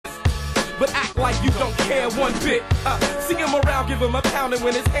but act like you don't care one bit. See him around, give him a pound, and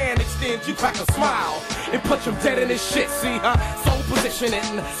when his hand extends, you crack a smile and punch him dead in his shit. See, soul position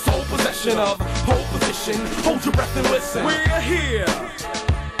in, soul possession of, pole position. Hold your breath and listen. We're here.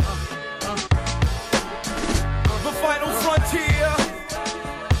 The final frontier.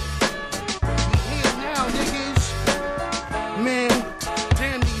 We here now, niggas. Man,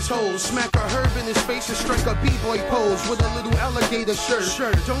 damn these hoes. Smack a herb in his face and strike a b-boy pose with a little alligator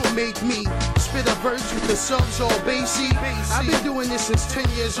shirt. Don't make me spit a verse with the subs all bassy. I've been doing this since 10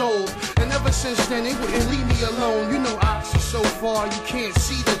 years old, and ever since then they wouldn't leave me alone. You know Ox is so far you can't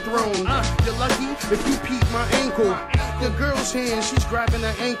see the throne. You're lucky if you peep my ankle. The girl's hand, she's grabbing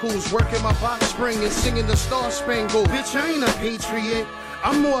her ankles, working my box spring and singing the Star Spangled. Bitch, I ain't a patriot.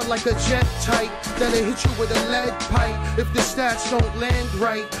 I'm more like a jet type that'll hit you with a lead pipe if the stats don't land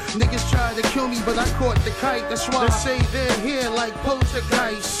right. Niggas try to kill me, but I caught the kite. That's why I say they're here like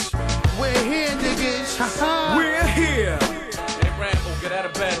poltergeists. We're here, niggas. We're here. Hey, Rambo, get out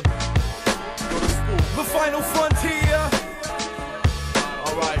of bed. Go to school. The final frontier.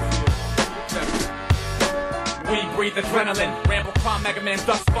 All right. We breathe adrenaline. Rambo, Prime, Mega Man,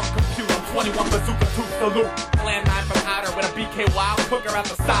 Dust Funk, Computer. 21 Bazooka, Tooth Salute. Plan 9 from Outer with a BK Wild cooker at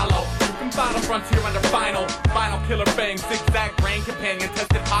the silo. You can find a frontier under final. Final killer bang, zigzag brain companion.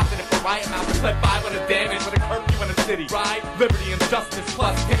 Tested positive for riot mouth to clip 5 with a damage with a curfew in the city. Right? Liberty and justice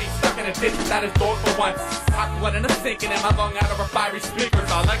plus Timmy stuck in a ditch without his dog for once. Hot blood in a sink and my lung out of her fiery speakers.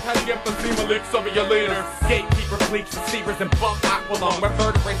 I like how the emphysema licks over your leaders. Gatekeeper, bleach, receivers, and bunk aqualung. Where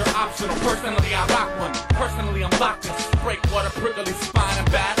vertebrates are optional. Personally, I rock one. Personally, I'm locked in. Breakwater, prickly spine, and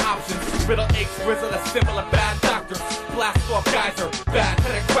bad options. Riddle aches, grizzle, a symbol of bad doctors. Blast off geyser, bad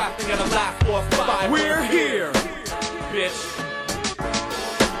headed crafting, and a last boss five. We're here, bitch.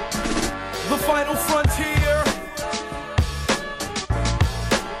 The final frontier.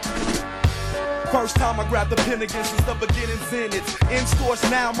 First time I grabbed the pen again since the beginning's in. It's in stores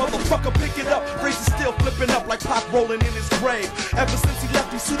now, motherfucker, pick it up. Razor still flipping up like Pac rolling in his grave. Ever since he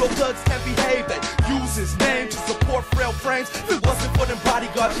left, these pseudo thugs can't behave. They use his name to support frail frames. If it wasn't for them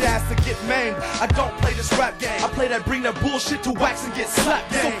bodyguards, your ass to get maimed. I don't play this rap game. I play that bring that bullshit to wax and get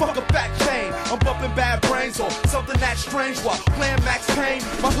slapped game. So fuck a fat chain. I'm bumping bad brains or something that strange while playing Max Payne.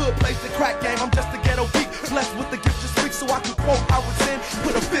 My hood plays the crack game. I'm just a ghetto geek, blessed with the gift to speak so I can quote Howard Zinn.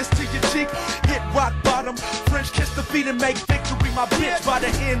 Put a fist to your cheek, hit rock bottom, French kiss the feet and make victory my bitch by the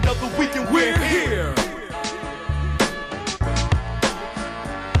end of the weekend. We're here.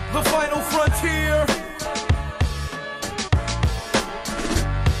 The final frontier.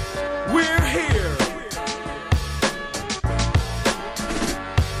 We're here.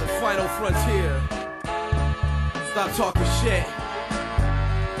 The final frontier. Stop talking shit.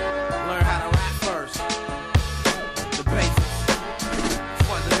 Learn how to rap first. The basics.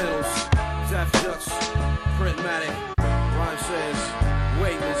 Fundamentals. Def Dux. Printmatic. Rhyme says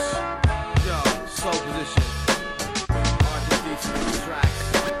weightless. Yo, slow position. RGD to the tracks.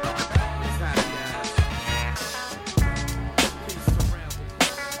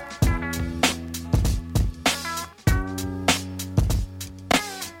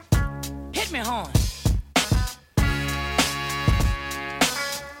 Hit me, horn.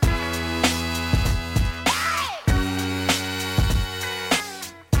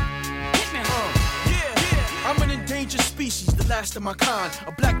 I'm an endangered species, the last of my kind.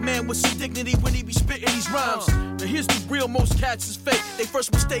 A black man with some dignity when he be spitting these rhymes. Now here's the real, most cats is fake. They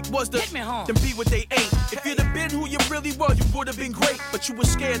first mistake was to them be what they ain't. If you'd have been who you really were, you would have been great. But you were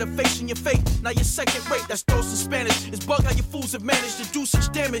scared of facing your fate. Now you're second rate, that's dose in Spanish. It's bug how you fools have managed to do such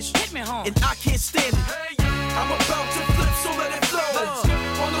damage. And I can't stand it. I'm about to flip, so let it flow.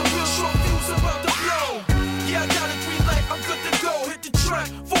 On a real short fuse about to blow. Yeah, I got a green light, I'm good to go. Hit the track,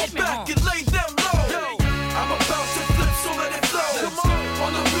 fall back and lay them low. I'm about to flip, so let it flow. Come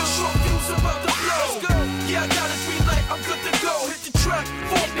on a real short fuse about to blow. Yeah, I got a green light, I'm good to go. Hit the track,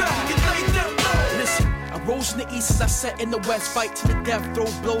 fall back and lay them low. Listen, I rose in the east as I sat in the west. Fight to the death, throw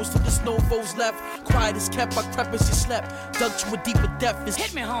blows till there's no foes left. Quiet as kept, I crept as you slept. Dug to a deeper depth, it's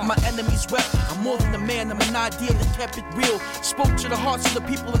hit me home. My enemies wept. I'm more than a man, I'm an ideal that kept it real. Spoke to the hearts of the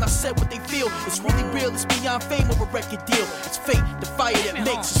people and I said what they feel. It's really real, it's beyond fame or a record deal. It's fate, the fire that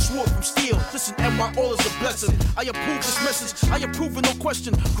makes a sword from steel. Listen, NY, all is a blessing. I approve this message, I approve it, no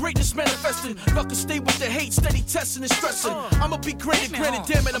question. Greatness manifesting, I can stay with the hate, steady testing and stressing. I'ma be great and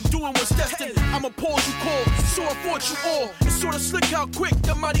granted, damn it, I'm doing what's destined. I'ma pause you call, so I fought you all. It's sorta slick how quick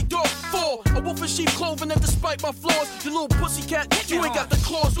the mighty dog fall. A wolf in sheep clothing, and despite my flaws, you little pussycat, you ain't got the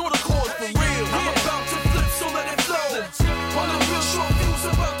claws or the cause for real. I'm about to flip, so let it flow. On a real short fuse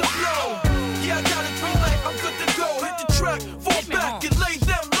about to blow. Yeah, I got a green light, I'm good to go. Hit the track, fall back and lay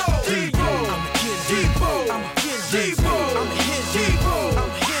them low.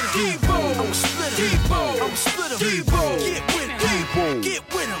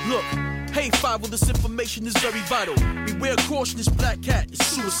 survival, this information is very vital. Beware caution, this black cat is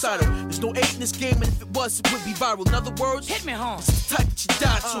suicidal. There's no hate in this game, and if it was, it would be viral. In other words, hit me home. It's the type that you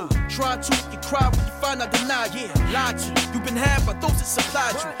die to. Try to, you cry when you find out denied. Yeah, lied to. You've been had by those that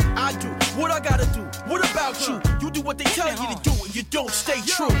supplied you. I do what I gotta do. What about you? You do what they tell you to do, and you don't stay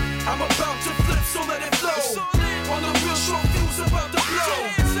true. I'm about to flip, so let it flow. On the real short fuse about to blow.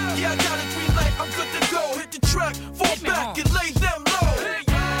 Yeah, I got a green light, I'm good to go. Hit the track, fall back and lay them low.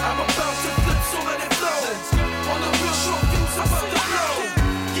 I'm about to flip, so let it flow. On the real short fuse about to blow.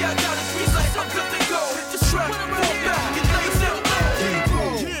 Yeah, I got a green light, I'm good to go. Hit the track, fall back and lay them low.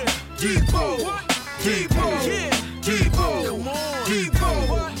 Depot, Depot, Depot, come on,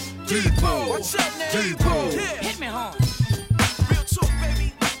 Depot, Depot, watch out now, Depot, hit me home. Real talk,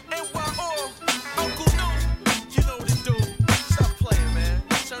 baby, NYO, Uncle No, you know what to do. Stop playing, man.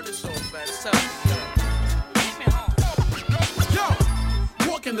 Turn this off, man. It's time to go. Hit me home.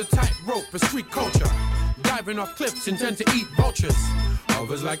 Yo, walking the tightrope for street culture. Diving off cliffs, intend to eat vultures.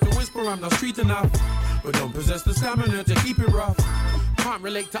 Others like to whisper, I'm not street enough, but don't possess the stamina to keep it rough. Can't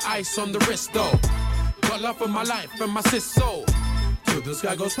relate to ice on the wrist though. Got love for my life and my sis soul. Till the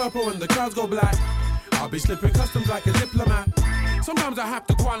sky goes purple and the clouds go black. I'll be slipping customs like a diplomat. Sometimes I have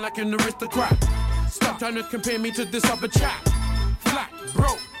to go on like an aristocrat. Stop trying to compare me to this other chap. Flat,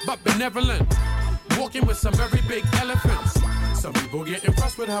 broke, but benevolent. Walking with some very big elephants. Some people getting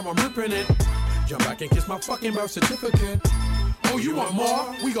fussed with how I'm ripping it. Jump back and kiss my fucking birth certificate. Oh, you want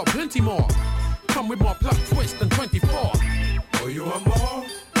more? We got plenty more. Come with more plot twist than 24. Oh, you want more?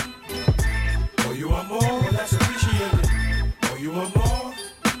 Oh, you want more? Well, that's appreciated. Oh, you want more?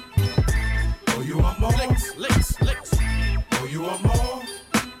 Oh, you want more? Licks, licks, licks. Oh, you want more?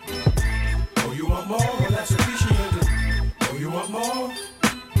 Oh, you want more? Well, that's appreciated. Oh, you want more?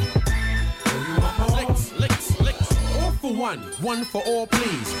 Oh, you want more? Licks, licks, licks. All for one for all,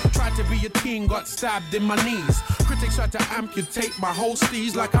 please. Tried to be a teen, got stabbed in my knees. Critics tried to amputate my whole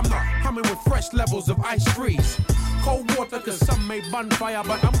steez like I'm not coming with fresh levels of ice freeze. Cold water, cause some may bonfire,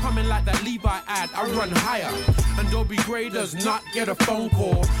 but I'm coming like that Levi ad, I run higher. And Dobie Gray does not get a phone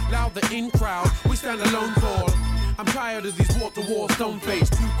call. Loud the in crowd, we stand alone tall. I'm tired of these wall-to-wall stone face.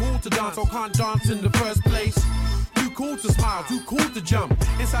 Too cool to dance, or can't dance in the first place. Too cool to smile, too cool to jump.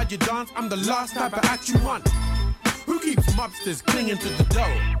 Inside your dance, I'm the last type of act you want. Who keeps mobsters clinging to the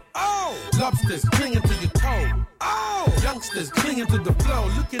dough? Oh! Lobsters clinging to your toe. Oh! Youngsters clinging to the flow.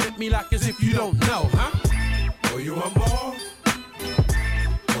 Looking at me like as if you don't know, huh? Oh, you want more?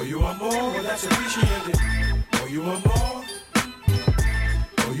 Oh, you want more? Well, that's appreciated. Oh, you want more?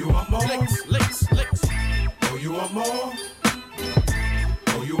 Oh, you want more? Licks, licks, licks. Oh, you want more?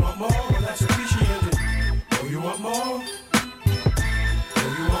 Oh, you want more? Well, that's appreciated. Oh, you want more?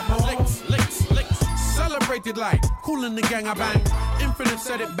 Oh, you want more? Licks, licks, licks. Celebrated like cool in the gang I bang. Infinite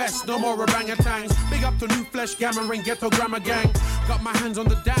said it best, no more orangutans. Big up to New Flesh, Gamma Ring, Ghetto Grammar Gang. Got my hands on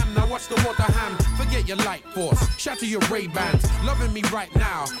the dam, now watch the water ham. Forget your light force, shatter your Ray-Bans. Loving me right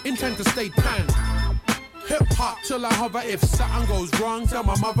now, intend to stay tan. Hip hop till I hover, if something goes wrong, tell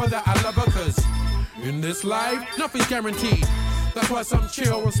my mother that I love her. Cause in this life, nothing's guaranteed. That's why some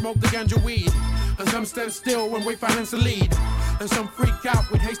chill and smoke the ganja weed. And some stand still and wait for hands to lead. And some freak out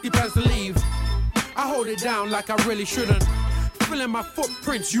with hasty plans to leave. I hold it down like I really shouldn't. Filling my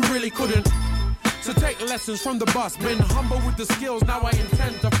footprints, you really couldn't. So take lessons from the boss. Been humble with the skills, now I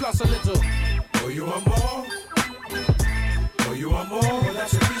intend to floss a little. Oh, you want more? Oh, you want more? Well,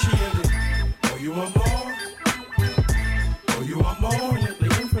 that's appreciated. Oh, you want more? Oh, you want more?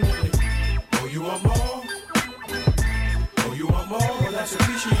 Infinitely. Oh, you want more? Oh, you want more? Well, that's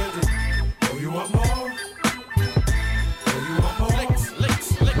appreciated. Oh, you want more? Oh, you want more? Licks,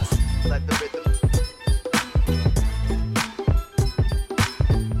 licks, licks. Let the rhythm.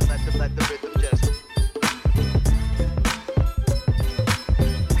 Let the rhythm just.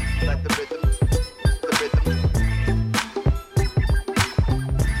 Let the rhythm. The rhythm.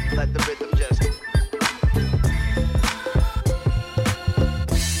 Let the rhythm just.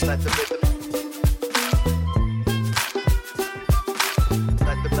 Let the rhythm.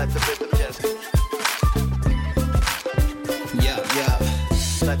 Let the rhythm just.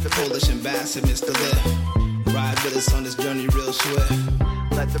 Let the Polish ambassador, Mr. Lip. Ride with us on this journey real swift.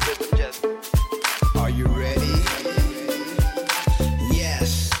 Let the rhythm just. Are you ready?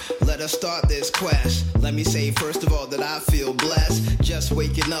 Yes, let us start this quest. Let me say first of all that I feel blessed. Just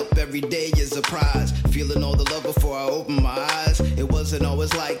waking up every day is a prize. Feeling all the love before I open my eyes. It wasn't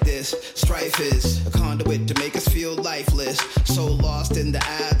always like this. Strife is a conduit to make us feel lifeless. So lost in the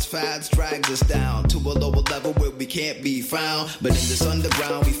ads, fads drags us down to a lower level where we can't be found. But in this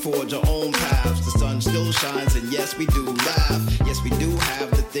underground we forge our own paths. The sun still shines and yes we do laugh. Yes we do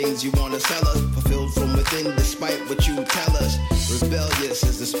have the things you wanna sell us. Fulfilled from within despite what you tell us. Rebellious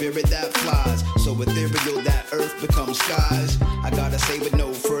is the spirit that flies. So ethereal that earth becomes skies. I gotta say with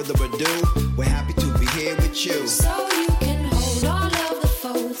no further ado, we're happy to be here with you. So you can hold all of the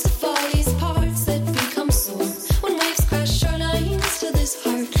folds of all these parts that become sore. When waves crash our lines to this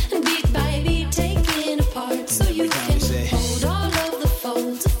heart and beat by beat taken apart. So you can hold all of the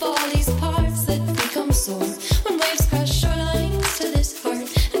folds of all these parts that become sore. When waves crash our lines to this heart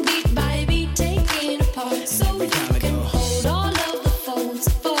and beat by beat taken apart. So you can hold all of the folds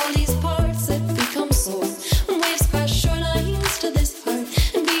of all these parts that become sore. When waves crash our lines to this heart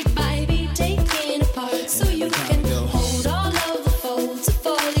and beat by beat taken apart. So you can hold all of the folds of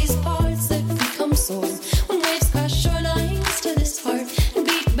all these parts that become sore. When waves crash our lines to this heart and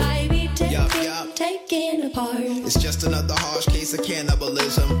beat by beat taken apart. It's just another harsh case of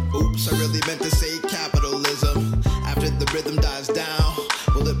cannibalism. Oops, I really meant to say capitalism. After the rhythm dies down,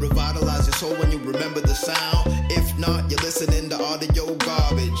 will it revitalize your soul when you remember the sound? If not, you're listening to audio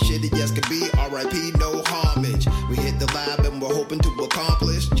garbage. Shitty as could be, R.I.P. no homage. We hit the lab and we're hoping to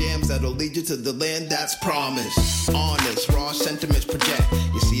accomplish jams that'll lead you to the land that's promised. Honest, raw sentiments project.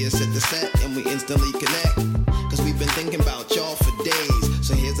 You see us at the set and we instantly connect. Cause we've been thinking about y'all for days.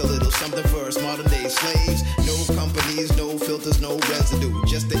 So here's a little something for us modern day slaves. No companies, no filters, no residue.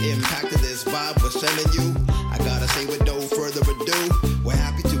 Just the impact of this vibe we're sending you. I gotta say with no further ado, we're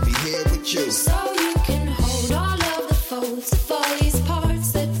happy to be here with you. So you can hold all of the folds of all these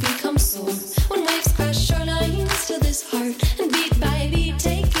parts that become sore. When waves crash our lines to this heart and beat by beat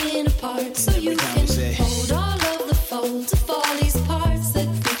taken apart. So you can hold all of the folds of all these parts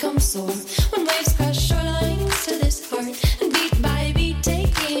that become sore. When waves crash our lines to this heart and beat by beat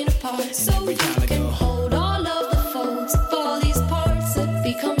taken apart. So you can hold all of the folds of all these parts that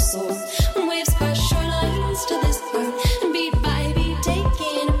become sore. When waves crash our lines to this heart and beat by beat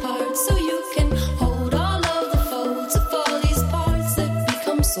taken apart. So you can hold all of the folds of all these parts that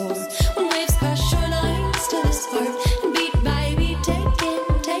become sore. When waves crash our lines to this heart and beat by beat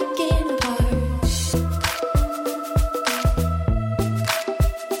taken apart.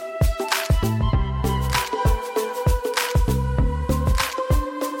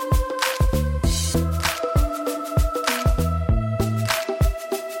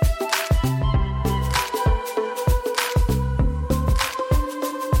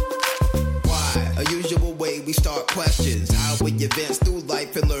 We start questions. How we advance through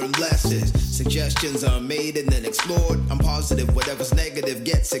life and learn lessons. Suggestions are made and then explored. I'm positive whatever's negative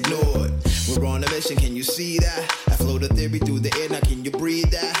gets ignored. We're on a mission, can you see that? I float a theory through the air, now can you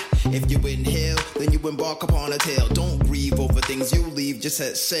breathe that? If you inhale, then you embark upon a tale. Don't grieve over things you leave, just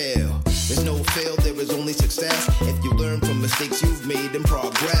set sail. There's no fail, there is only success. If you learn from mistakes you've made and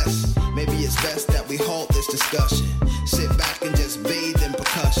progress. Maybe it's best that we halt this discussion. Sit back and just bathe in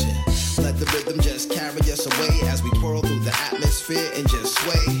percussion. Let the rhythm just carry us away as we twirl through the atmosphere and just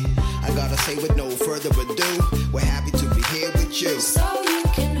sway. I gotta say with no further ado, we're happy to be here with you. So you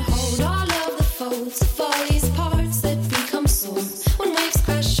can hold all of the folds of all these parts that become sore. When waves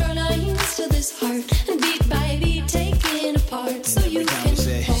crash our lines to this heart and beat by beat taken apart. So you can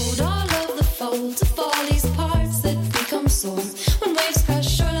hold all of the folds of all these parts that become sore. When waves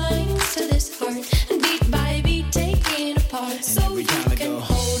crash our lines to this heart and beat by beat taken apart. So you can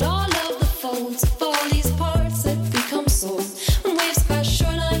hold all of the folds of all these parts that become sore. When waves crash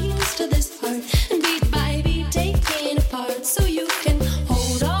our lines to this heart and beat by beat taken apart. So you can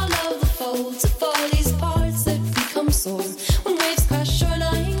hold all of the folds of all these parts that become sore. When waves crash our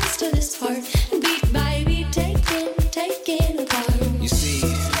lines to this heart and beat by beat taken apart. You see,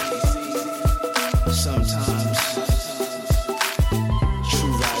 sometimes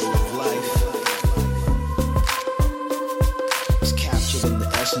true value of life is captured in the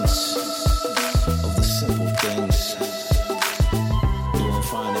essence of the simple things you won't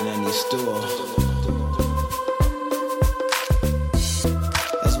find in any store.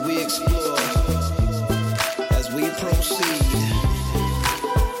 As we explore, as we proceed,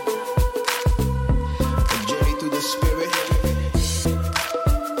 a journey through the spirit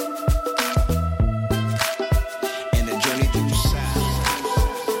and a journey through sound.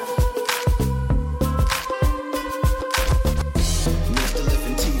 Mr.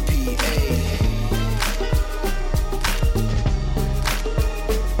 Living TPA.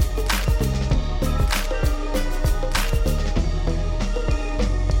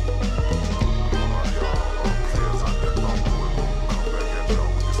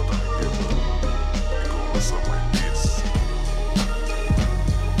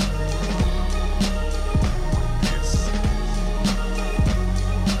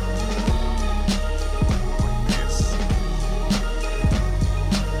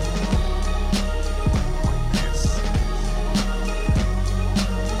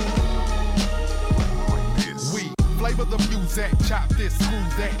 for the music. Chop this, screw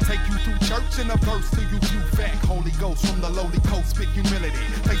that. Take you through church in a verse till you view fact. Holy Ghost from the lowly coast, spit humility.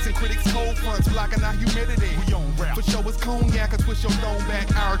 Facing critics cold fronts, blocking our humidity. We on rap. For show it's cognac, twist your dome back.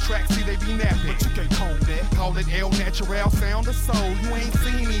 Our tracks, see they be napping. But you can't comb that. Call it El Natural, sound of soul. You ain't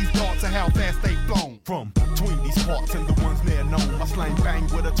seen these thoughts of how fast they flown. From between these parts and the ones near known. My slang bang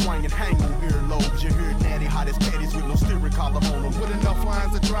with a twang and hang on earlobes. You hear natty hot as patties with no steering column on them. With enough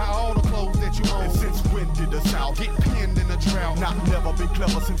lines to dry all the clothes that you own. And since when did the South get pinned in a drought? Not never been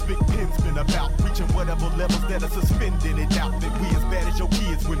clever since Big Pen's been about. Reaching whatever levels that are suspended. And doubt that we as bad as your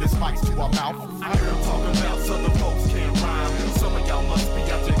kids when this mic's to our mouth. I hear them talking about southern folks can't rhyme. Some of y'all must be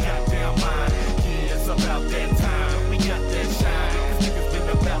out your goddamn mind. Yeah, it's about that time. We got that shine. Cause niggas been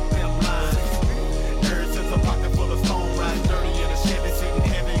about them lines. Ever since a pocket full of stone, riding dirty in a Chevy, sitting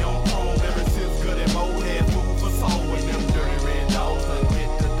heavy on chrome. Ever since good and old head food for soul. When them dirty red dogs done hit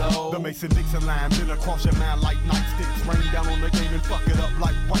the door. The Mason-Dixon line been across your mind like nightsticks. Rain down on the game and fuck it up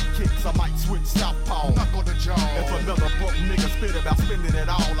like white kicks. I might switch southpaw, knock on the jaw. If another broke nigga spit about spending it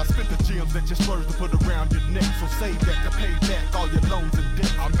all, I spent the gems that you splurged to put around your neck. So save that to pay back all your loans and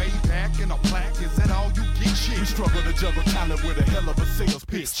debt. I made back in a plaque, is that all you get? Shit. We struggle to juggle talent with a hell of a sales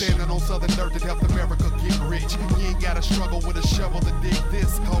pitch. Standing on southern dirt that helped America get rich. You ain't gotta struggle with a shovel to dig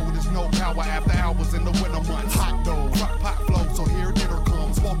this cold. There's no power after hours in the winter months. Hot dough, rock pot flow, so here dinner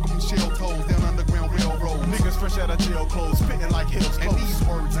comes. Walk them shell toes down underground railroad. Niggas fresh out of jail clothes, spitting like hell's clothes. And these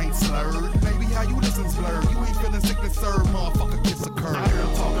words ain't slurred. Maybe how you listen's blurred. You ain't feeling sick and serve, motherfucker gets a curve. I hear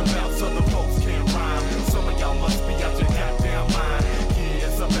them talking about southern folks can't rhyme. Some of y'all must be out your goddamn mind. Yeah,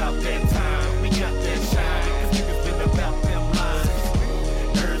 it's about that time. We got that shine. Cause niggas been about them lines.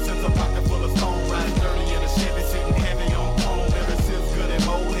 Ever since a pocket full of stone, riding dirty in a Chevy, sitting heavy on chrome. Ever since good and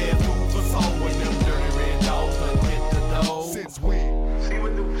old head food for soul. When them dirty red dogs done hit the door. Since when? See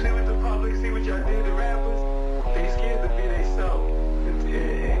what the public, see what y'all did to rappers? They scared to be they self.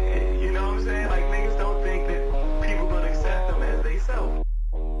 You know what I'm saying? Like niggas don't think that people gonna accept them as they self.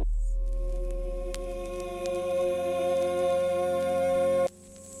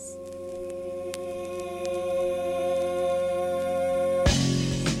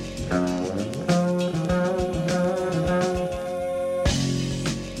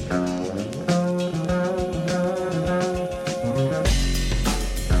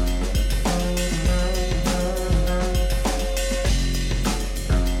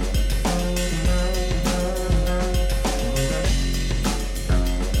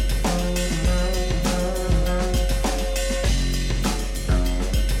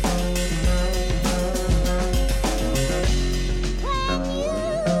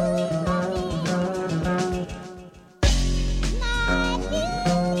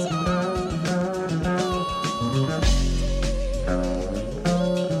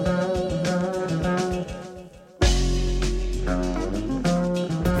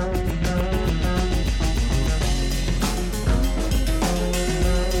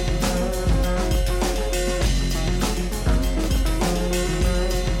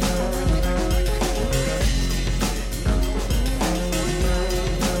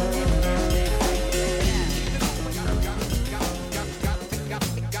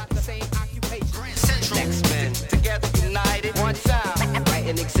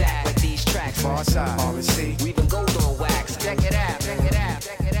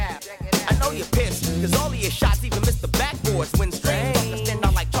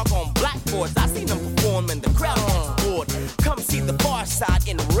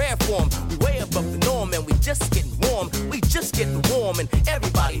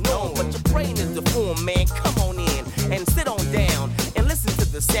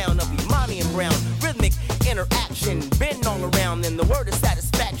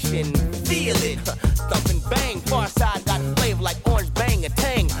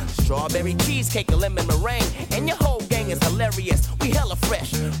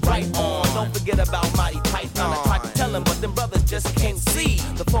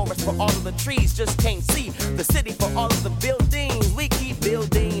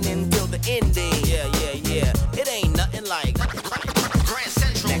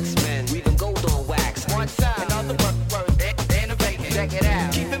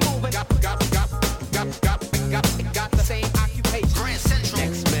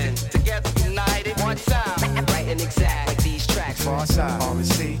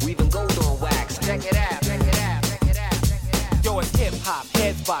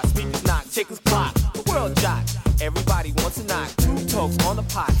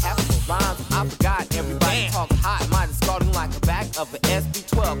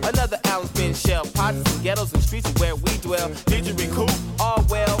 Ghettos and streets are where we dwell. Did you recoup? All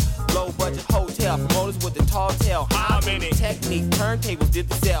well. Low budget hotel. Promoters with the tall tale. minute. Technique, turntables did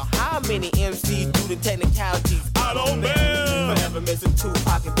the sell. How many MCs do the technicalities? I don't know. Forever missing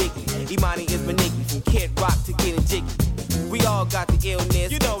Tupac and Biggie. Imani is Maniggy, from Kid Rock to getting jiggy. We all got the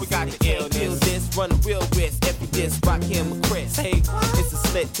illness. You know we got the illness. Kill this, run the real risk. Every disc, rock him with Chris. Hey, it's a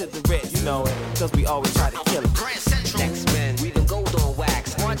slit to the wrist. You know it, cause we always try to kill it. Grand Central. X-Men, we the gold on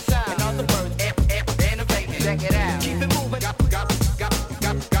wax. One time. In other words, innovating. Check it out. Keep it moving. Got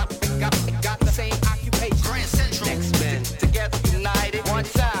the same occupation. Grand Central. X-Men, together united. One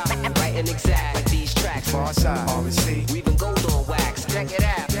time. Right and exact. Like these tracks. Far side, R&C. We the gold on wax. Check it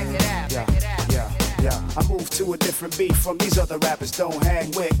out. Check it out. Yeah. I move to a different beat from these other rappers. Don't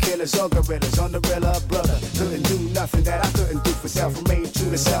hang with killers or gorillas. On the real brother, couldn't do nothing that I couldn't do for self. Remain true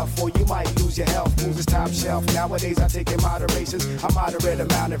to self, or you might lose your health. Move this top shelf. Nowadays I take in moderations. I moderate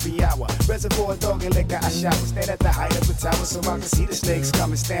amount every hour. Reservoir dog and liquor I shower. Stand at the height of the tower so I can see the snakes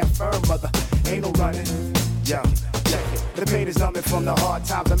coming. Stand firm, mother. Ain't no running. Yo, check it. The pain is numbing from the hard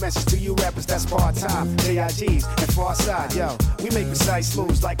times. A message to you rappers that's part-time. JIGs and far side, yo. We make precise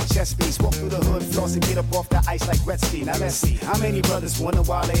moves like a chess piece. Walk through the hood floors and get up off the ice like Gretzky. Now let's see how many brothers wonder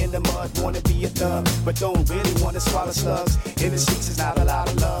while they're in the mud, wanna be a thug, but don't really wanna swallow slugs. In the streets is not a lot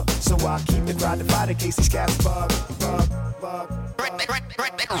of love, so I keep the grind divided in case these cats bug.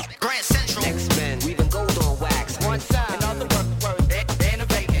 Grand Central. X-Men, we the gold on wax. One time. In other words,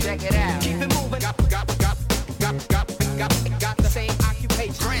 innovating. Check it out. Keep it moving. Got the same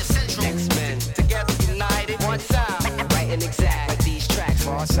occupation. Grand Central. X-Men, together united. One time. Right and exact. Like these tracks.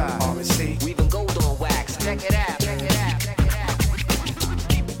 Far side, R&C. We the gold on wax. Check it out. Check it out. Check it out.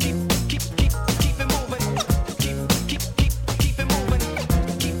 Keep it moving. Keep it moving. Keep it moving.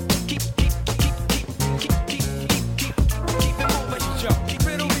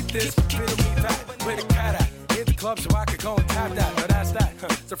 Riddle me this, riddle me that. Where the cat at? Hit the club so I could go and tap that. No, that's that.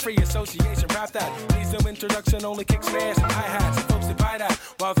 It's a free association, rap that. Needs no introduction, only kick snares and hi-hats. And folks that buy that.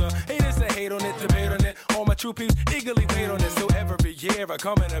 While the haters that hate on it, debate on it. All my true peeps eagerly wait on it. So every year I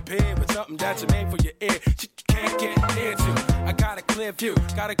come and appear with something that's made for your ear. Shit you can't get into. I got a clear view,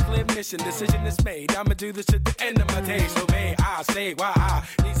 got a clear mission. Decision is made. I'ma do this at the end of my day. So may I say why I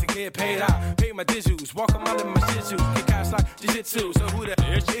need to get paid. I pay my dues, walk around in my shit shoes. Kick ass like jiu-jitsu. So who the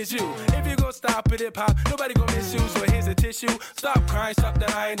bitch is you? If you gon' stop it, hip hop, nobody gon' miss you. So here's a tissue. Stop crying, stop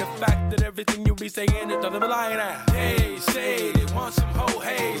denying the fact that everything you be saying is nothing but lying at. They say they want some whole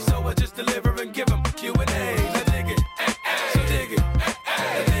haze, so I just deliver and give them Q&A's. I dig it, so dig it,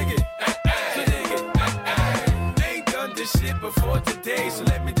 I dig it, so dig it. Ain't done this shit before today, so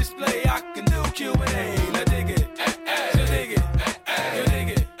let me display. I can do Q&A. I dig it, so dig it, you dig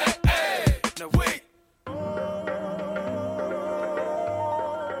it. Now wait.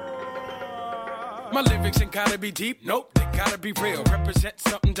 My lyrics ain't gotta be deep, nope, they gotta be real. Represent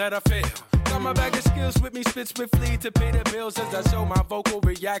something that I feel. Got my bag of skills with me, spit swiftly to pay the bills as I show my vocal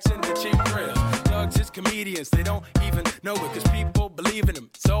reaction to cheap thrills. Thugs is comedians, they don't even know it, cause people believe in them,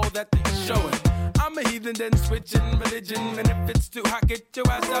 so that they show it. I'm a heathen, then switching religion, and if it's too hot, get your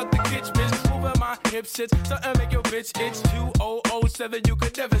ass out the kitchen, bitch. Moving my hips, it's something make your bitch itch. 2007, you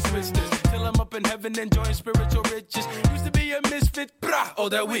could never switch this. Till I'm up in heaven enjoying spiritual riches. Used to be a misfit, brah, all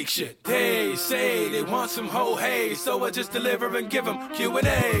that weak shit. They say they want some whole haze, so I just deliver and give them Q&A's.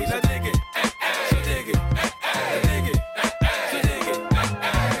 I dig it, so dig it, I dig it, so dig it.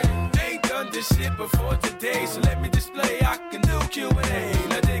 Ain't done this shit before today, so let me display. I can do Q&A.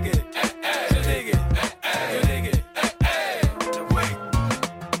 I dig it, so dig it, you dig it. Now wait.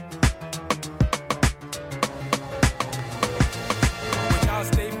 When y'all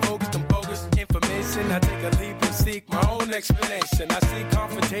stay focused on bogus information, I take a leap and seek my own explanation. I see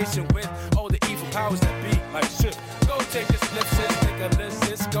confrontation with all the evil powers that be. Like shit, go take a slip, sis, take a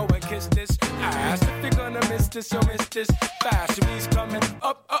list, go and kiss this ass. If you're gonna miss this, you'll miss this fast. We's coming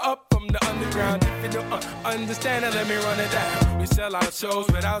up from the underground. If you don't understand it, let me run it down. We sell out shows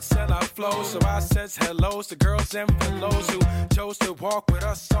without sellout flows, so I says hellos to girls and fellows who chose to walk with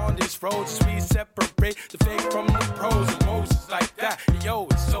us on these roads. We separate the fake from the pros and Moses like that. Yo,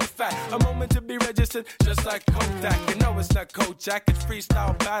 it's so fat, a moment to be registered, just like Kodak. You know it's not Kojak, it's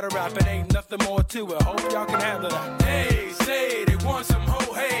freestyle battle rap. It ain't nothing more to it. Hope y'all can handle that. They say they want some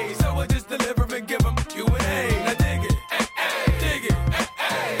whole haze, so I just deliver and give them Q&A. Now dig it, dig it,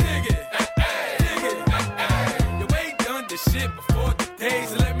 dig it, dig it. You ain't done this shit before today,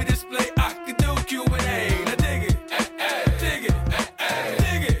 so let me display. I can do Q&A. Now dig it, dig it,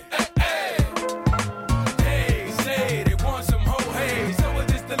 dig it. They say they want some whole haze, so I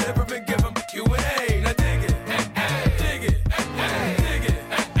just deliver and give them Q&A. Now dig it, dig it, dig it,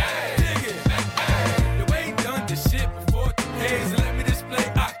 dig it. You ain't done this shit before today, so let me display.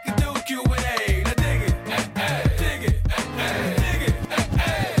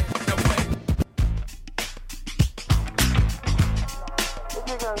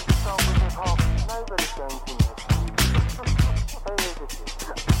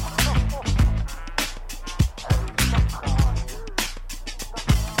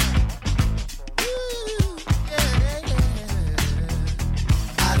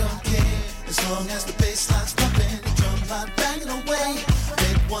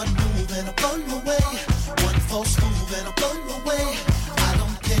 one move and I blow you away. One false move and I blow you away. I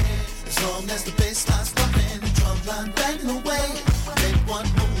don't care as long as the bass line's thumping, the drum line banging away. Make one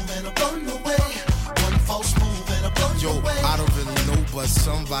move and I blow you away. One false move and I blow you away. I don't really know, but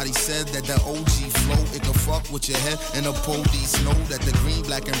somebody said that the OG flow, it can fuck with your head, and the police know that the green,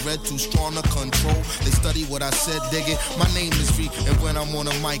 black, and red too strong to control. They study what I said, dig it. My name is Reed, and when I'm on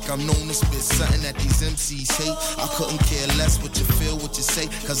a mic, I'm known to spit something that these MCs hate. I couldn't care less what you feel, what you say,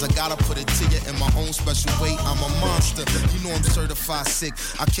 cause I gotta put it to you in my own special way. I'm a monster, you know I'm certified sick.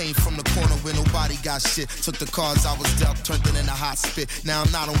 I came from the corner where nobody got shit. Took the cards I was dealt, turned it into hot spit. Now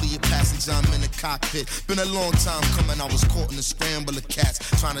I'm not only a passenger, I'm in the cockpit. Been a long time coming, I was caught in the scramble of cats,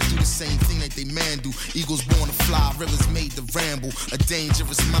 trying to do the same thing that they man do. Eagles born to fly, rivers made to ramble. A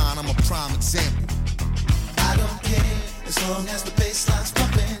dangerous mind, I'm a prime example. I don't care as long as the bass line's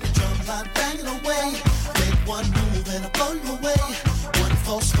pumping, the drum line banging away. Make one move and I blow you away. One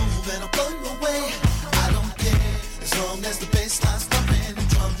false move and I blow you away. I don't care as long as the bass line's pumping, the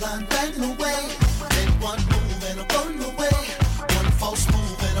drum line banging away. Make one move and I blow you away. One false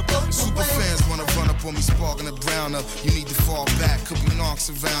move and I blow you away. Super fans wanna run up on me, sparking the brown up. You need to fall back, could be knocks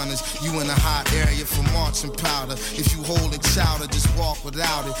around us. You in a hot area for marching powder. If you holding chowder, just walk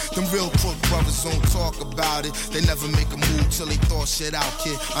without it. Them real crook brothers don't talk about it. They never make a move till they thought shit out,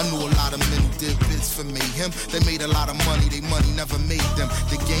 kid. I knew a lot of men who did bits for mayhem. They made a lot of money, they money never made them.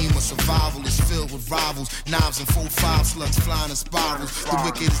 The game of survival is filled with rivals. Knives and 4-5 slugs flying in spirals. The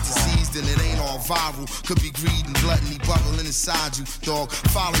wicked is diseased and it ain't all viral. Could be greed and gluttony bubbling inside you, dog.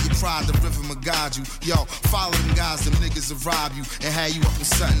 Follow your pride, the river will guide you. Yo, follow them guys, them niggas will rob you and have you up in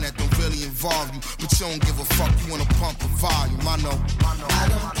something that don't really involve you. But you don't give a fuck, you wanna pump the volume, I know. I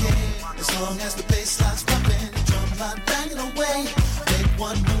don't care as long as the bass line's pumping, the drum line banging away. Make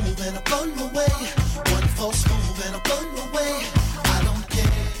one move and I blow you away. One false move and I blow you away. I don't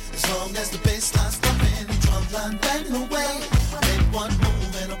care as long as the bass line's pumping, the drum line banging away. Make one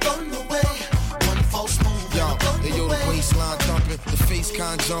move and I blow you away. One false move and I blow you away. The waistline thumping, the face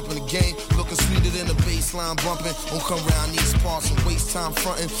con jumping, the game looking sweeter than the baseline bumping. Don't come around these parts and waste time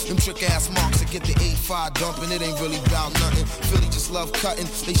fronting. Them trick ass marks that get the 8-5 dumping. It ain't really about nothing. Philly just love cutting.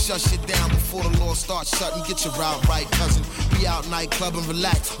 They shut shit down before the law starts shutting. Get your route right, cousin. Be out nightclub and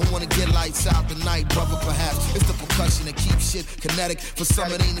relax. Don't wanna get lights out tonight, brother, perhaps. It's the percussion that keeps shit kinetic. For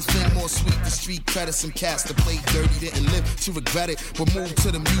some it ain't a thing more sweet. The street credit some cats that play dirty didn't live to regret it. But move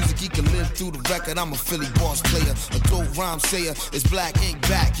to the music, he can live through the record. I'm a Philly boss player, a dope rhyme sayer. It's black ink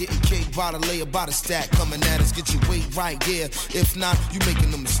back, getting cake by the layer, by the stack. Coming at us, get your weight right there. If not, you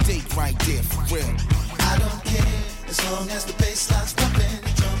making a mistake right there, for real. I don't care as long as the bass line's pumping, the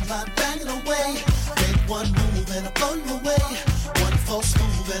drum line banging away. Make one move and I blow you away. One false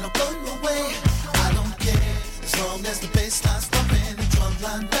move and I blow you away. I don't care as long as the bass line's pumping, the drum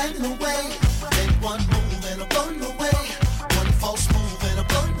line banging away. Make one move and I blow you away. One false move and I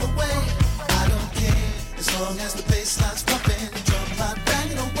blow you away. I don't care as long as the bass line's pumping, the drum line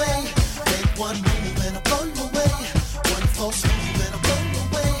banging away. Make one move and I blow you away. One false move and I blow you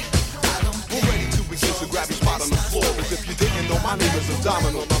away. I don't care. We're ready to begin, so grab your spot on the floor. As if you didn't know, my name is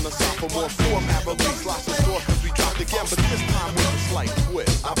Abdominal. I'm the sophomore format release, lots of store cause we dropped again, but this time with a slight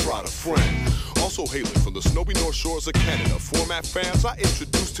twist. I brought a friend, also hailing from the snowy north shores of Canada. Format fans, I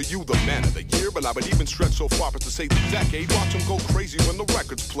introduce to you the man of the year, but I would even stretch so far as to say the decade. Watch him go crazy when the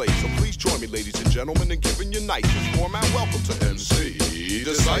records play. So please join me, ladies and gentlemen, in giving you nicest. Format, welcome to MC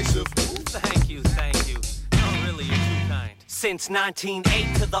Decisive. Thank you, thank you. Oh, really, you're too kind. Since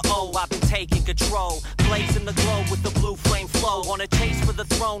 1908 to the O, I've been taking control. Blazing the globe with the blue flame flow. On a chase for the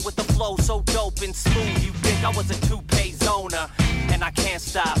throne with the flow so dope and smooth. You think I was a two-pay zoner? And I can't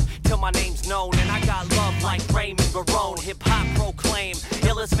stop till my name's known. And I got love like Raymond Barone. Hip-hop proclaim,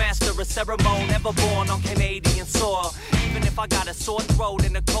 illest master of ceremony, ever born on Canadian soil. Even if I got a sore throat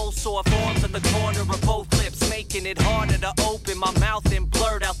and a cold sore forms in the corner of both lips, making it harder to open my mouth and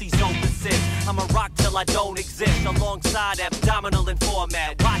blurt out these opposites. I'ma rock till I don't exist, alongside Abdominal and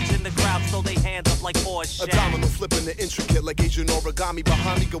Format, watching the crowd throw their hands up like horse shit. Abdominal flipping the intricate like Asian origami.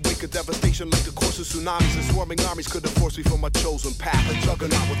 Behind me could wake a devastation like the course of tsunamis. And swarming armies couldn't force me from my chosen path. A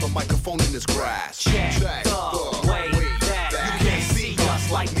juggernaut with a microphone in his grasp. Check the way that you can't see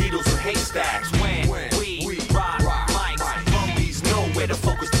us like needles in haystacks. When we rock mics, police know where to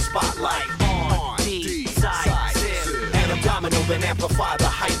focus the spotlight. On decisive and Abdominal, then amplify the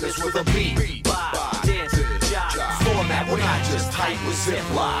hypeness with a beat. By this job format, we're not just tight with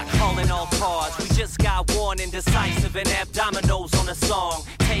Ziploc. Calling all cards, we just got one Indecisive and Abdominals on a song.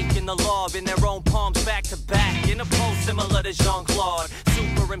 Taking the law in their own palms back to back in a pose similar to Jean-Claude.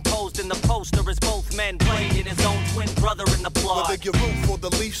 Super Superimposed in the poster as both men playing his own twin brother in the plot. Whether you root for the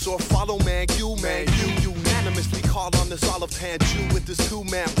Leafs or follow man, you unanimously call on this olive hand Jew with this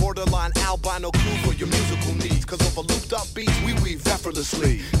two-man borderline albino crew for your musical needs. Cause over looped up beats, we weave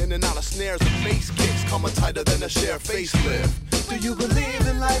effortlessly. In and out of snares and bass kicks, coming tighter than a shared facelift. Do you believe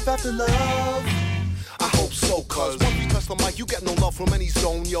in life after love? I hope so, cuz once we touch the mic, you get no love from any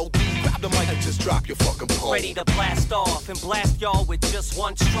zone, yo. D, grab the mic and just drop your fucking poem. Ready to blast off and blast y'all with just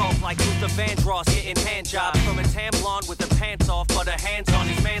one stroke. Like Luther Vandross getting hand jobs from a tan blonde with her pants off, but her hands on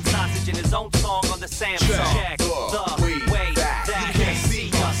his man sausage in his own song on the Samsung. Check the way that you can't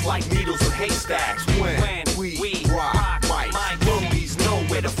see us like needles in haystacks. When we rock mics, movies know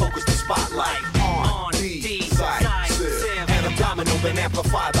where to focus the spotlight on decisive. And a domino then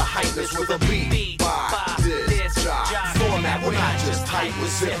amplify the hypeness with a beat by this job. Format, we're not just tight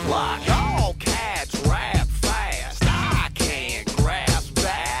with Ziploc. Y'all cats rap fast, I can't grasp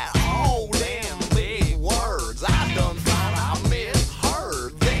that. Oh, them big words, I done thought I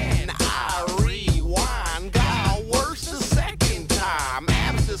misheard. Then I rewind, got worse the second time.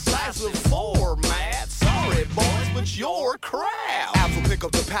 Abs decisive format, sorry boys, but you're crap. Abs will pick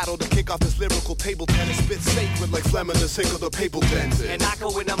up the paddle to kick off this lyrical table tennis. Spit sacred like Phlegm in the sink of the papal dentist. And I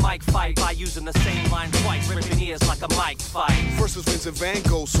go in a mic fight by using the same line twice, ripping ears like a mic fight. First was Vincent Van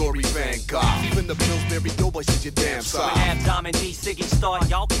Gogh, sorry Van Gogh. Even the Pillsbury Doughboy said your damn side. When Ab, Dom, and D, Siggy start,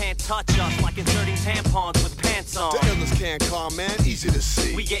 y'all can't touch us like inserting tampons with pants on. The illness can't calm, man, easy to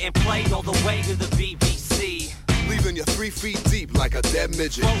see. We getting played all the way to the BBC. Leaving you 3 feet deep like a dead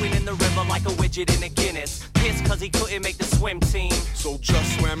midget. Rolling in the river like a widget in a Guinness. Pissed cause he couldn't make the swim team. So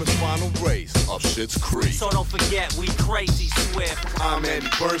just swam his final race of Schitt's Creek. So don't forget, we crazy swift. I'm Andy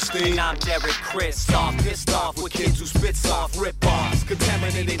Bernstein. And I'm Derek Christoph. Pissed off with kids who spit soft rip-offs.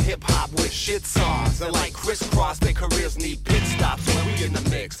 Contaminating hip-hop with shit songs. And like crisscross, their careers need pit stops. When we in the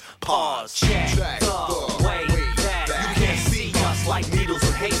mix, pause, check the way that you can't see us like needles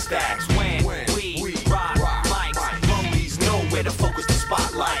in haystacks. When we rock mics, rollies know where to focus the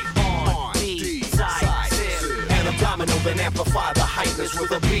spotlight on decisive. And a domino then amplify the hypeness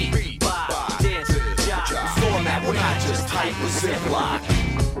with a beat by this job. Format, we're not just tight with Ziploc.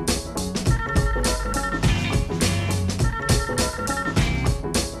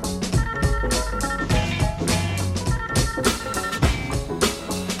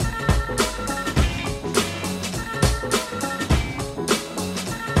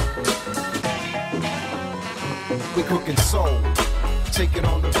 We cooking soul, taking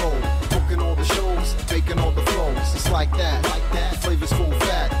on the road, cooking all the shows, baking all the flows. It's like that, the flavor's full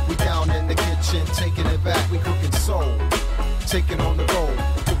fat. We down in the kitchen, taking it back. We cooking soul, taking on the road,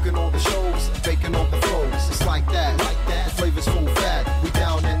 cooking all the shows, baking all the flows. It's like that, the flavor's full fat. We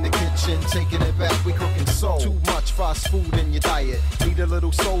down in the kitchen, taking it back. We cooking soul. Too much fast food in your diet. Need a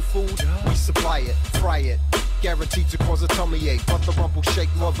little soul food? We supply it, fry it. Guaranteed to cause a tummy ache, but the rumble shake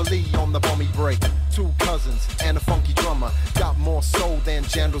lovely on the bummy break. 2 cousins and a funky drummer. Got more soul than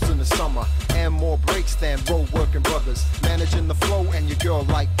jandals in the summer, and more breaks than road working brothers. Managing the flow and your girl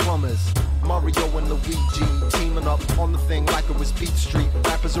like plumbers. Mario and Luigi teaming up on the thing like it was Beat Street.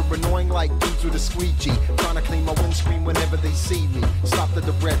 Rappers are annoying like dudes with a squeegee. Trying to clean my windscreen whenever they see me. Stopped at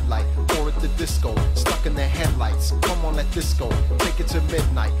the red light or at the disco. Stuck in their headlights. Come on, let this go. Take it to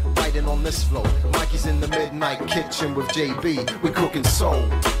midnight. Riding on this flow. Mikey's in the midnight kitchen with JB. We cooking soul.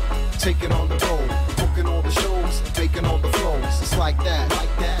 Taking on the road. Cooking all the shows. Baking all the flows. It's like that.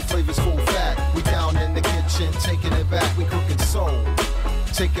 The flavor's full fat. We down in the kitchen. Taking it back. We cooking soul.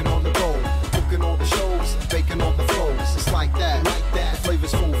 Taking on the road, cooking all the shows, baking all the flows. It's like that, the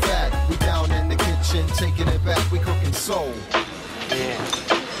flavor's full fat. We down in the kitchen, taking it back. We cooking soul. Yeah,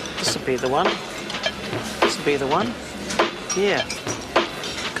 this will be the one. This will be the one. Yeah,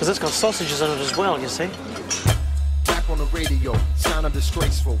 because it's got sausages in it as well, you see. Rap on the radio, sound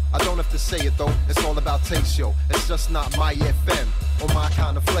disgraceful. I don't have to say it though, it's all about taste, yo. It's just not my FM or my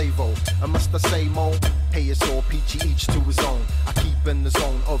kind of flavor. And must I say more? Hey, it's all peachy, each to his own. I keep in the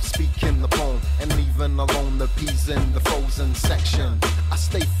zone of speaking the poem and leaving alone the peas in the frozen section. I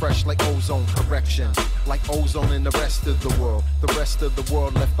stay fresh like ozone correction, like ozone in the rest of the world. The rest of the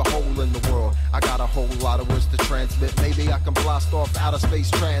world left a hole in the world. I got a whole lot of words to transmit. Maybe I can blast off outer space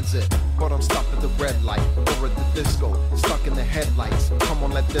transit, but I'm stuck at the red light or at the disco, stuck in the headlights. Come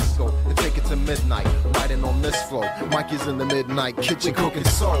on, let this go and take it to midnight. Riding on this flow. Mikey's in the midnight kitchen cooking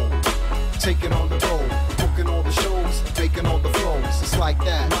soul. Taking on the road, cooking all the shows, baking all the flows. It's like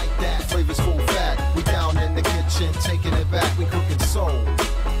that, the flavor's full fat. We down in the kitchen, taking it back. We cooking soul.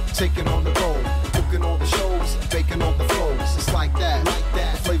 Taking on the road, cooking all the shows, baking all the flows. It's like that,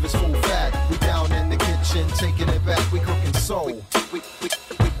 the flavor's full fat. We down in the kitchen, taking it back. We cooking soul. We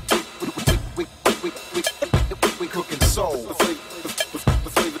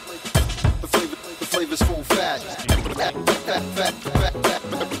full fat.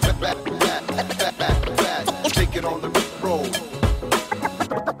 Taking on the road.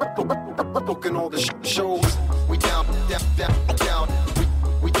 Booking all the shows. We down. We down. We down.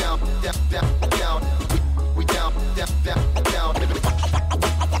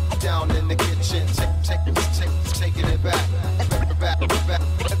 Down in the kitchen. Taking it back.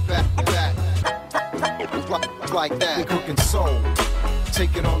 Like that. We cooking soul.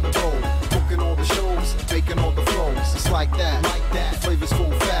 Taking on the road. Booking all the shows. Making all the flows. It's like that. The flavor's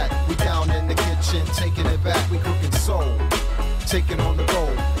full fat. We down in the kitchen. Taking it back. We cooking soul. Taking on the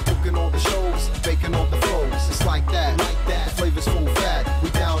road. Booking all the shows. Making all the flows. It's like that. The flavor's full fat. We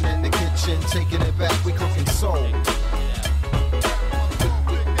down in the kitchen. Taking it back. We cooking soul.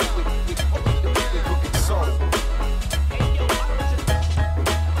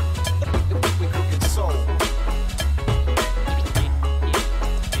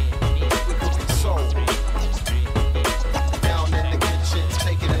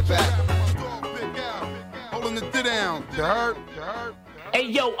 Hey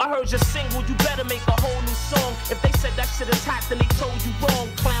yo, I heard your single, you better make a whole new song. If they said that shit is hot, then they told you wrong.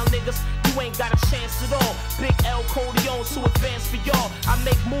 Clown niggas, you ain't got a chance at all. Big L Corleone, so advanced for y'all. I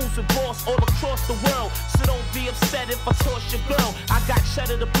make moves with boss all across the world. So don't be upset if I toss your girl. I got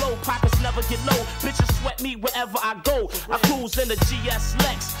cheddar to blow, pockets never get low. Bitches sweat me wherever I go. I cruise in a GS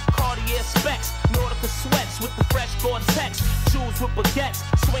Lex, Cartier specs, Nautica sweats with the fresh Gore-Tex. Jewels with baguettes,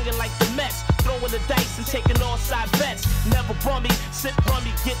 swinging like the Mets. Throwing the dice and taking all side bets. Never bummy, sit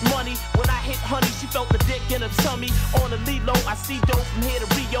rummy, get money. When I hit honey, she felt the dick in her tummy. On the Lilo, I see dope from here to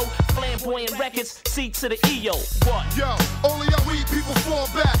Rio. Flamboyant records, C to the EO. What? Yo, only our weed people fall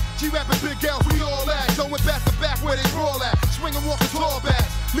back. G-rapping big gals, we all at. Going back to back where they brawl at. Swinging, walking tall backs.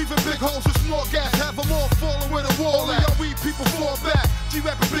 Leaving big holes with small gas. Have them all falling where the wall at. Only our weed people fall back.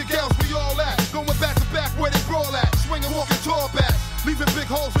 G-rapping big gals, we all at. Going back to back where they brawl at. Swinging, walking tall backs. Leaving big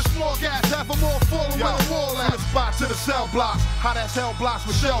holes with small gas. Have them all falling where the wall at. From the spot to the cell blocks. Hot as hell blocks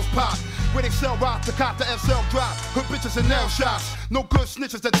with shells pop. Where they sell rock, the cop, the SL drop. Hood bitches and nail shops. No good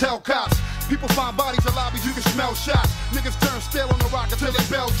snitches that tell cops. People find bodies in lobbies, you can smell shots. Niggas turn stale on the rock until they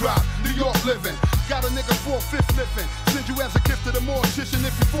bell drop. New York living. Got a nigga 4/5 living. Send you as a gift to the mortician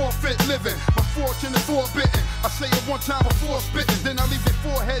if you forfeit living. My fortune is forbidden. I say it one time before spitting, then I leave your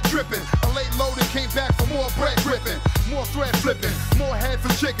forehead dripping. I laid low and came back for more bread gripping. More thread flipping, more head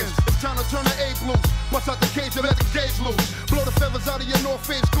for chickens. It's time to turn the A loose. Bust out the cage and let the gauge loose. Blow the feathers out of your North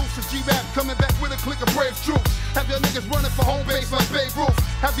Face goose. The G-Rap coming back with a click of brave troops. Have your niggas running for home base like Babe Ruth.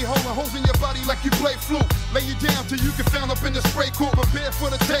 Have you holding holes in your body like you play flute. Lay you down till you get found up in the spray court. Prepare for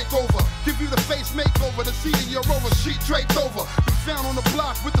the takeover. Give you the face makeover. The seat in your rover, sheet draped over. Be found on the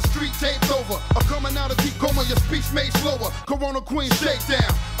block with the street taped over. I'm coming out of deep coma, your speech made slower. Corona Queen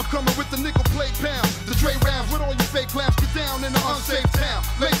shakedown. I'm coming with the nickel plate pound. The Dre rounds with all you fake clowns. Get down in the unsafe town.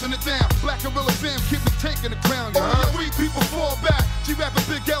 Lacing it down. Black Gorilla fam, keep me taking the crown. Only your weak people fall back. G-rapping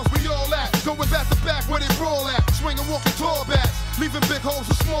big gals, we all at. Going back to back where they brawl at. Swinging, walking tall backs. Leaving big holes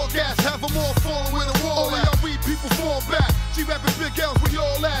with small gas. Have them all falling where the wall at. Only our weak people fall back. G-rapping big gals, we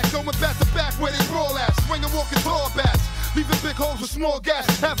all at. Going back to back where they brawl at. Swinging, walking tall backs. Leaving big holes with small gas.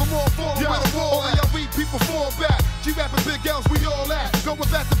 Have them all falling where the wall at. Only our weak people fall back. G-rapping big gals, we all at. Going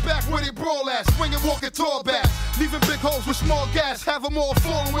back to back where they brawl at. Swinging, walking tall backs. Leaving big holes with small gas. Have them all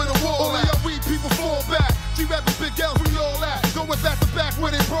falling where the wall at. Only our weak people fall back. G-rapping big gals, we all at. Going back to back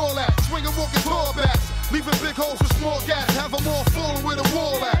where they brawl at. Swinging, walking tall backs. Leaving big holes with small gas. Have them all falling where the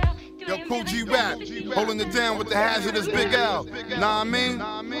wall at. Yo, Cool G-Rap, holding it down with the hazardous Big L. Nah, I mean?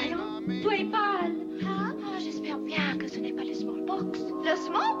 Toi est pâle. Ah, j'espère bien que ce n'est pas le smallpox. Le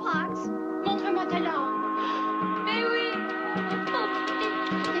smallpox? Montre-moi ta langue. Mais oui. Oh,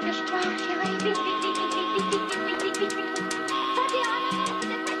 dépêche-toi, chérie. Vite, vite, vite, vite, vite, vite, vite, vite, vite, vite. Tatiana,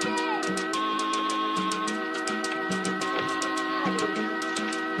 c'est pressé.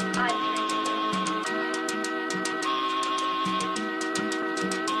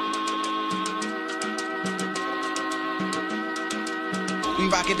 We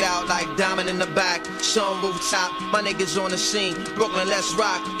rock it out like diamond in the back. Sean rooftop, my niggas on the scene. Brooklyn, let's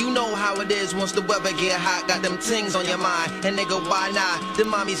rock. You know how it is once the weather get hot. Got them things on your mind. And nigga, why not? The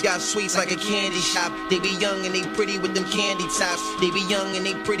mommies got sweets like a candy shop. They be young and they pretty with them candy tops. They be young and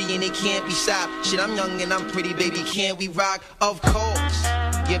they pretty and they can't be stopped. Shit, I'm young and I'm pretty, baby. Can't we rock? Of course.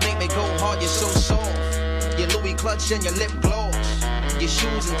 You make me go hard, you're so soft. Your Louis clutch and your lip gloss. Your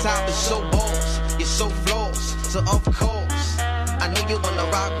shoes and top is so boss. You're so floss. So of course, I know you wanna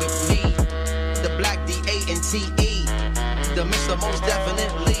rock with me. The Black D-A-N-T-E. The Mr. Most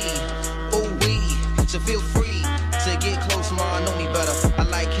Definitely. Ooh wee. So feel free to get close, ma. Know me better. I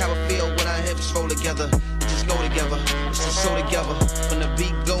like how I feel when our hips roll together. together. It's just so together. When the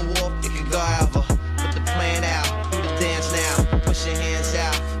beat go off, it can go however. Put the plan out, do the dance now. Push your hands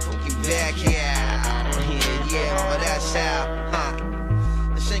out, hook you back, yeah. Yeah, all of that's how.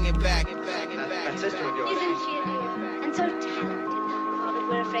 Let's sing it back. That sister of yours. Isn't she a dear? And so talented. Oh, but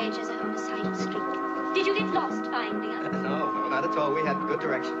we're afraid she's a homicidal streak. Did you get lost finding her? No, not at all. We had good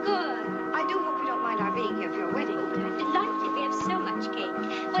direction. Good. I do hope you don't mind our being here for your wedding. I'm delighted. We have so much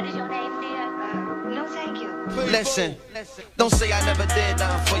cake. What is your name, dear? No, thank you. Listen, don't say I never did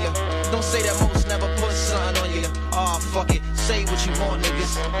nothing for you. Don't say that most never put something on you. Oh, fuck it. Say what you want,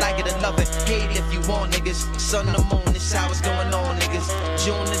 niggas. Like it or love it. Hate it if you want, niggas. Sun to moon, this how it's going on, niggas.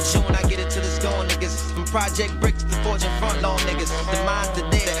 June to June, I get it till it's gone, niggas. From Project Bricks to Fortune Front Lawn, niggas. The minds the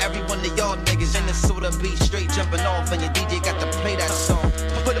day to every one of y'all niggas. In the soda beat, straight jumping off, and your DJ got to play that song.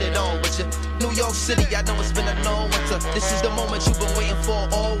 Put it on with you. New York City, I know it's been a long winter. This is the moment you've been waiting for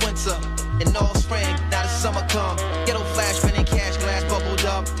all winter. In all spring, now the summer come. Ghetto flash, spinning cash, glass bubbled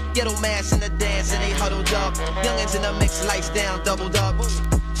up. Ghetto mass in the dance and they huddled up. Youngins in the mix, lights down, doubled up.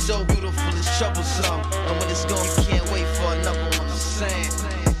 So beautiful, it's troublesome. And when it's gone, you can't wait for another one to sing.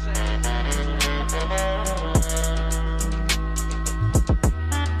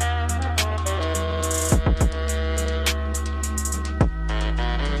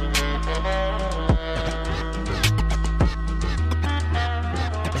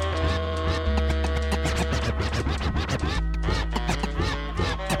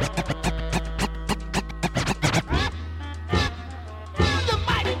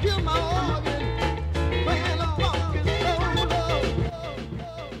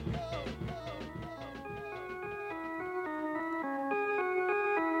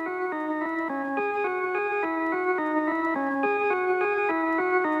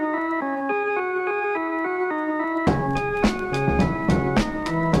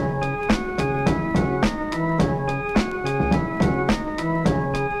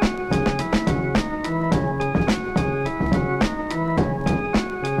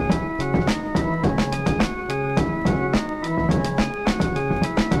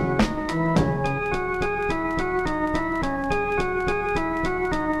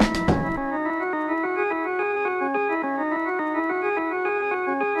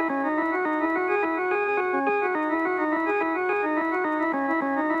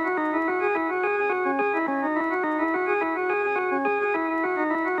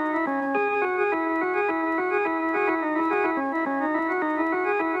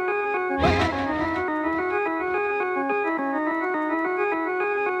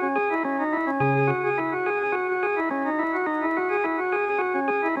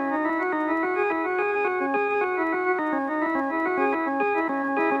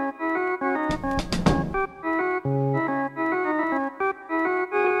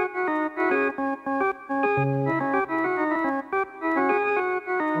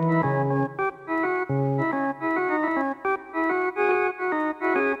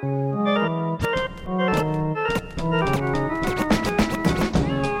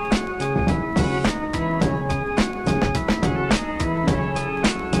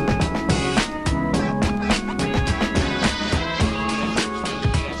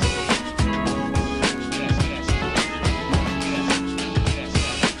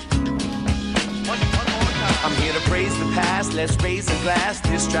 Let's raise a glass.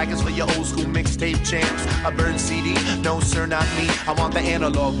 This track is for your old school mixtape champs. A bird CD, no sir, not me. I want the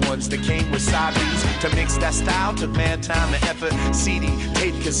analog ones that came with side B's. To mix that style took man time and effort. CD,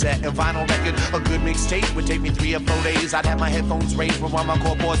 tape, cassette, and vinyl record. A good mixtape would take me 3 or 4 days. I'd have my headphones raised while my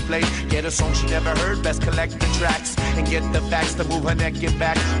core boys play. Get a song she never heard, best collect the tracks and get the facts to move her neck, get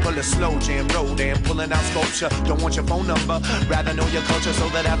back. Pull a slow jam, road and pulling out sculpture. Don't want your phone number, rather know your culture, so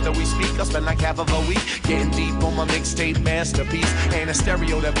that after we speak, I'll spend like half of a week getting deep on my mixtape masterpiece. And a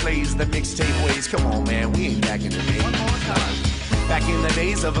stereo that plays the mixtape ways. Come on, man, we ain't back in the day. Back in the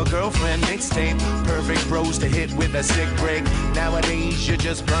days of a girlfriend mixtape, perfect bros to hit with a sick break. Nowadays you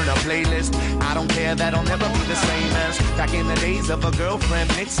just burn a playlist. I don't care, that'll never be the same as back in the days of a girlfriend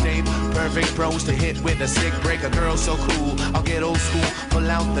mixtape. Perfect bros to hit with a sick break. A girl so cool, I'll get old school. Pull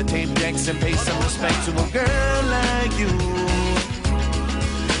out the tape decks and pay some respect to a girl like you.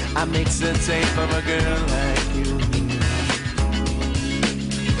 I mix a tape for a girl like you.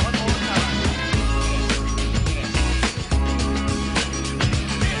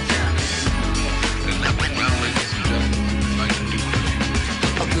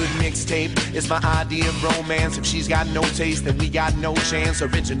 mixtape. It's my idea of romance. If she's got no taste, then we got no chance.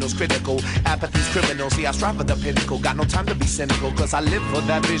 Original's critical, apathy's criminal. See, I strive for the pinnacle. Got no time to be cynical, cause I live for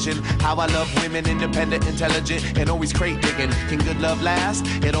that vision. How I love women, independent, intelligent, and always crate digging. Can good love last?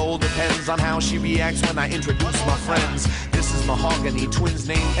 It all depends on how she reacts when I introduce my friends. This is Mahogany, twins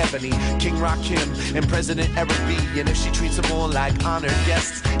named Ebony, King Rakim, and President Eric B. And if she treats them all like honored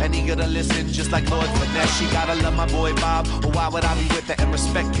guests and eager to listen, just like Lord Finesse, she gotta love my boy Bob, or why would I be with her and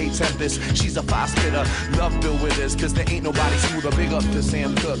respect Kate Tempest? She's a fast spitter, love Bill Withers, cause there ain't nobody smoother. Big up to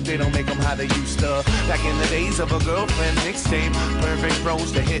Sam Cooke, they don't make them how they used to. Back in the days of a girlfriend mixtape, perfect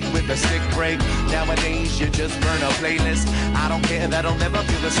pros to hit with a sick break. Nowadays you just burn a playlist. I don't care, that'll never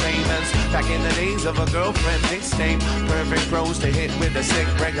be the same as back in the days of a girlfriend mixtape. Perfect pros to hit with a sick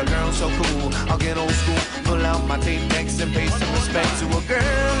break. A girl so cool, I'll get old school, pull out my tape decks and pay some respect to a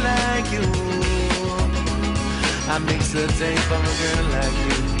girl like you. I mix a tape for a girl like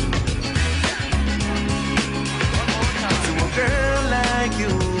you. To a girl like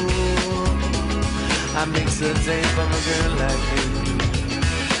you, I mix a tape for a girl like you.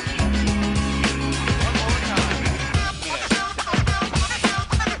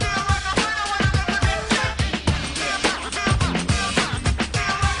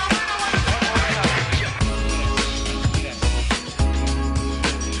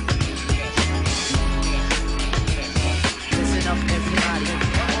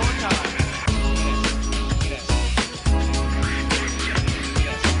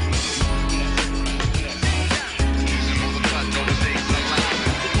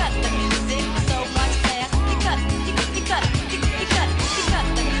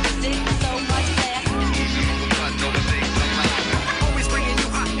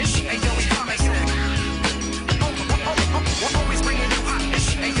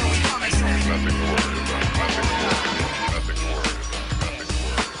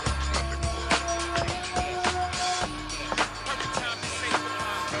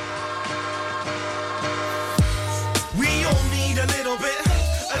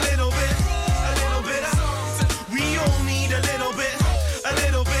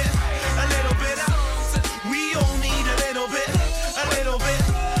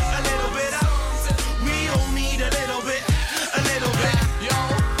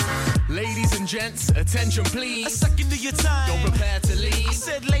 Attention please, a second of your time, don't prepare to leave. I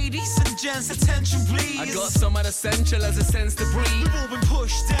said ladies and gents, attention please. I got somewhat essential as a sense to breathe. We've all been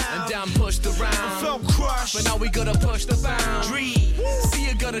pushed down, and down pushed around. I felt crushed, but now we gotta push the boundary. See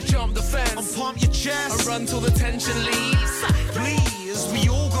you gotta jump the fence, and pump your chest, and run till the tension leaves. Please, we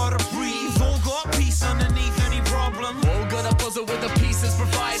all gotta breathe, all got peace underneath any problem. All gotta puzzle with the pieces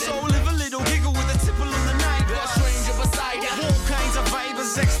provided. So live a little, giggle with a tipple on the night. Got a stranger beside you, all kinds of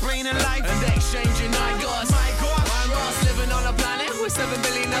vibers explaining life and exchanging night gods. My God, I'm Ross living on a planet with 7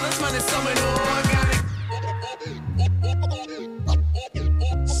 billion others, man, it's something organic.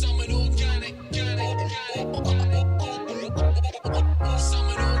 Something organic, something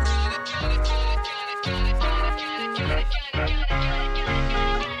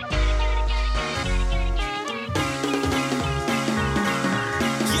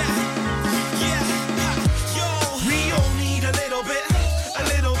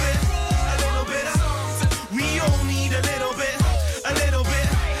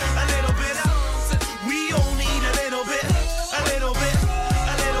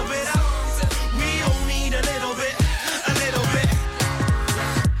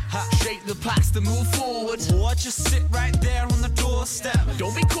to move forward. Or just sit right there on the doorstep.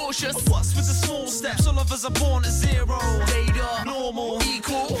 Don't be cautious. What's with the small steps? All of us are born at zero. Data, normal,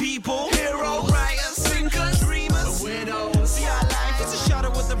 equal, people, hero, writers, thinkers, dreamers, widows. See our life is a shadow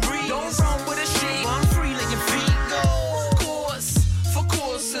with the breeze. Don't run with a sheep. Run free, let your feet go. Course for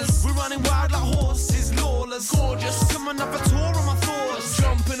courses. We're running wild like horses, lawless, gorgeous. Coming up a tour on my thoughts.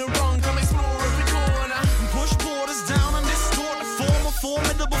 Jumping around, come explore every corner. Push borders down and distort the form of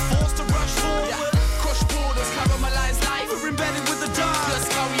formidable force to rush forward. Yeah. Crush borders, caramelize life. We're embedded with the dark.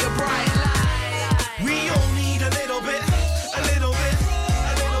 Just carry a bright light. We all need a little bit, a little bit,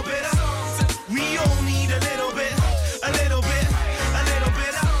 a little bit. We all need a little bit, a little bit, a little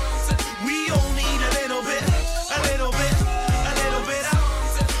bit. We all need a little bit, a little bit, a little bit.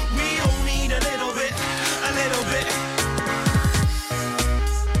 We all need a little bit, a little bit.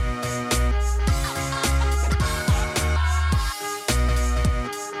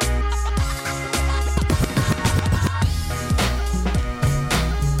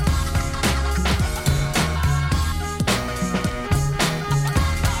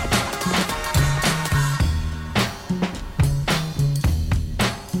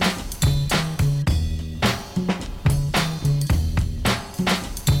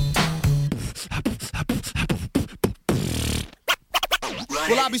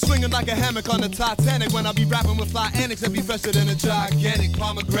 Well, I be swinging like a hammock on the Titanic when I be rapping with fly annex and be fresher than a gigantic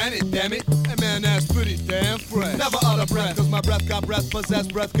pomegranate, damn it. And man, that's pretty damn fresh. Never out of breath, cause my breath got breath possess,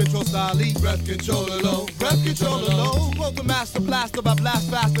 breath control style, breath control alone, breath control alone. Wrote the master blaster, I blast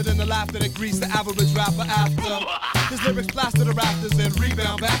faster than the laughter that greased the average rapper after. His lyrics plaster the rafters and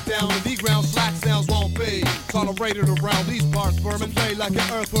rebound back down to the ground. Slack sounds won't be tolerated around these parts. Vermin play like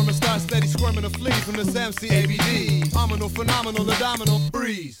an earthworm and start steady squirming to flee from this MCABD. Omino, phenomenal, the domino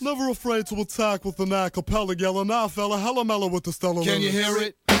breeze. Never afraid to attack with an acapella yelling. Now, fella, hella mellow with the stellar. Can you hear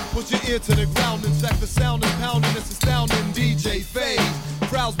it? Put your ear to the ground and check the sound and pounding. It's astounding DJ phase.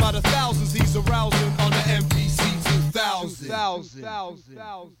 Crowds by the thousands, he's arousing on the MPC 2000.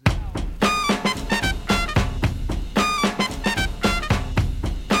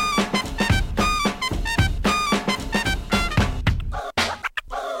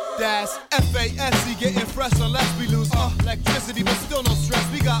 That's F-A-S-E, getting fresh unless we lose electricity, but still no stress.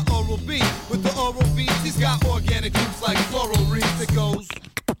 We got Oral B with the oral beats. He's got organic groups like floral reeds. It goes,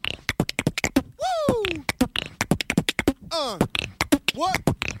 woo! What?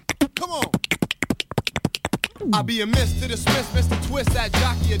 Come on. I be amiss to dismiss Mr. Twist, that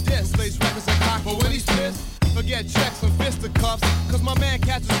jockey a diss. Lays records and cock, but when he's pissed, forget checks and fisticuffs, cause my man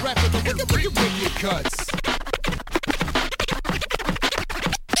catches wreck with the wicked cuts.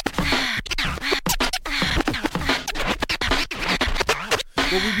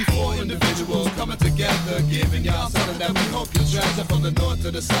 Well, we be four individuals coming together, giving y'all something that we hope you'll treasure. From the north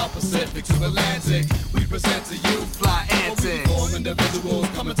to the South Pacific to Atlantic, we present to you Fly Antics. Well, we be four individuals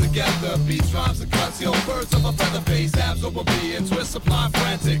coming together, beats, rhymes, and cuts. Yo, birds of a feather, bass, abs over B, and twist, supplying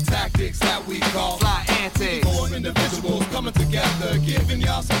frantic tactics that we call Fly Antics. Four individuals coming together, giving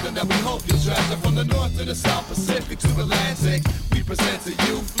y'all something that we hope you'll treasure. From the north to the South Pacific to Atlantic, we present to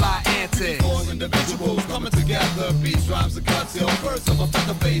you Fly Antics. Four individuals coming together, beats, rhymes, and cuts. Yo, birds of a feather,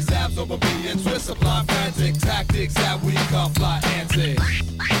 the bass, abs over B, and twist, supply frantic tactics that we call Fly Antics.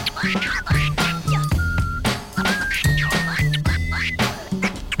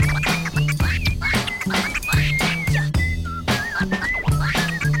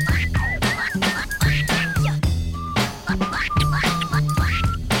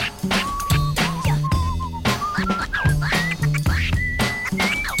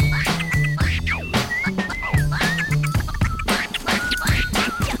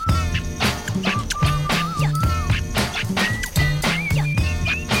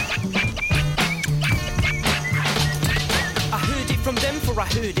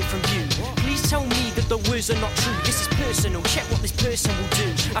 Are not true, this is personal, check what this person will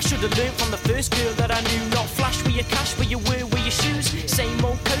do. I should have learned from the first girl that I knew. Not flash with your cash, where you wear with your shoes. Same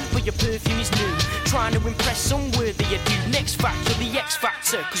old coat, but your perfume is new. Trying to impress unworthy of you. Next factor, the X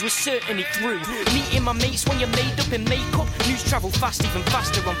Factor, cause we're certainly through. Meeting my mates when you're made up in makeup. News travel fast, even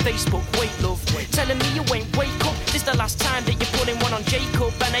faster on Facebook. Wait, love, telling me you ain't wake up. This the last time that you're putting one on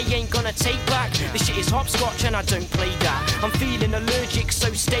Jacob, and I ain't gonna take back. This shit is hopscotch and I don't play that. I'm feeling allergic,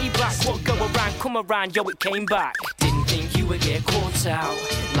 so stay back. What go around, come around, yo, it came back. Didn't think you would get caught out,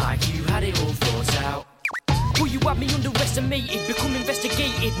 like you had it all thought out. Well, you had me underestimated, become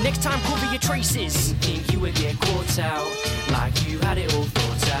investigated. Next time, cover your traces. Didn't think you would get caught out, like you had it all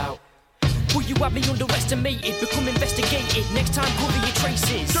thought out. Well, you had me underestimated, become investigated. Next time, cover your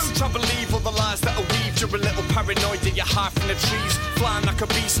traces. Don't try to believe all the lies that are weaved. You're a little paranoid that you hide from the trees. Flying like a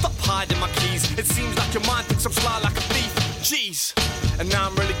bee, stop hiding my keys. It seems like your mind thinks I'm sly like a thief. Jeez, and now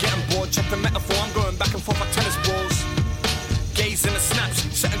I'm really getting bored. Check the metaphor, I'm going back and forth like tennis balls. Gazing at snaps,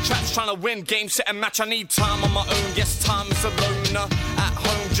 setting traps, trying to win. Game, set and match, I need time on my own. Yes, time is a loner. At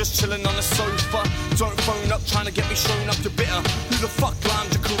home, just chilling on the sofa. Don't phone up, trying to get me shown up to bitter. Who the fuck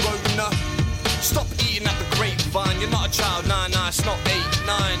limed your corona? Stop eating at the grapevine. You're not a child, nah, it's not 8,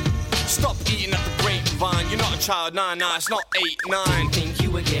 9. Stop eating at the grapevine. You're not a child, nah, it's not 8, 9. Didn't think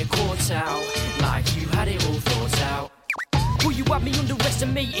you would get caught out, like you had it all thought out. Well, you had me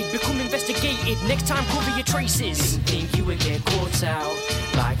underestimated, become investigated. Next time, cover your traces. Didn't think you would get caught out,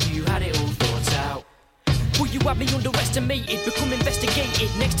 like you had it all thought out. Well, you had me underestimated, become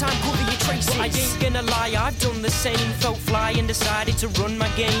investigated. Next time, cover your traces. But I ain't gonna lie, I've done the same. Felt fly and decided to run my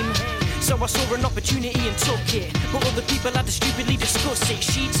game. So I saw an opportunity and took it. But other people had to stupidly discuss it.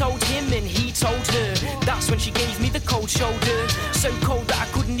 She told him and he told her. That's when she gave me the cold shoulder. So cold that I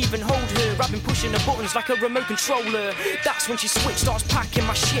couldn't even hold her. I've been pushing the buttons like a remote controller. That's when she switched, starts packing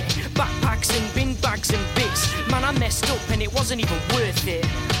my shit. Backpacks and bin bags and bits. Man, I messed up and it wasn't even worth it.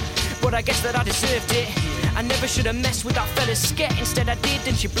 But I guess that I deserved it. I never should have messed with that fella's sket. Instead I did,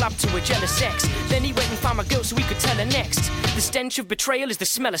 and she blabbed to a jealous ex. Then he went and found my girl so he could tell her next. The stench of betrayal is the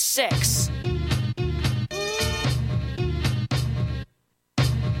smell of sex.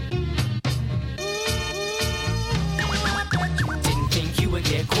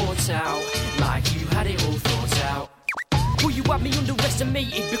 out, like you had it all thought out. Will you have me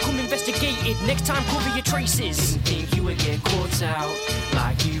underestimated, become investigated? Next time cover your traces. Didn't think you would get caught out,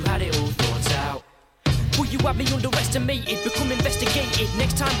 like you had it all thought out. Will you have me underestimated, become investigated?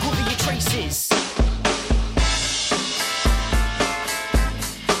 Next time cover your traces.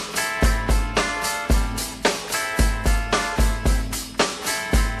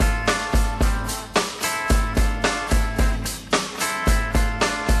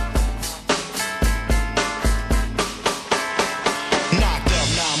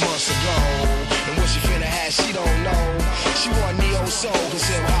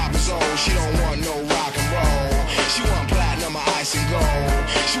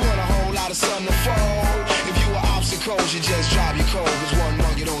 You just drive your cold, cause one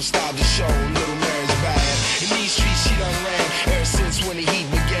monkey don't stop the show. Little Mary's bad. In these streets she done ran ever since when the heat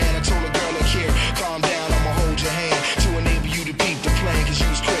began. I told a girl, look here, calm down, I'ma hold your hand to enable you to peep the plan, cause you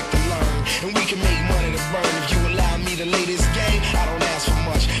was quick to learn. And we can make money to burn if you allow me to lay this game. I don't ask for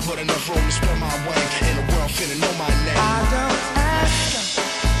much, but enough room to spread my wing. And the world finna know my name. I don't ask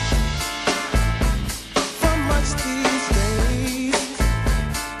for much these days,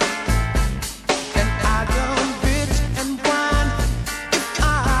 and I don't bitch and whine if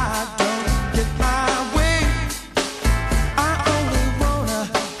I don't get my way. I only wanna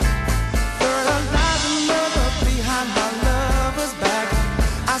fertilize another behind my lover's back.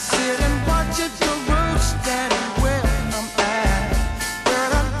 I sit and watch it grow, standing where I'm at.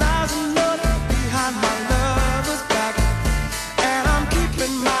 Fertilize another behind my lover's back, and I'm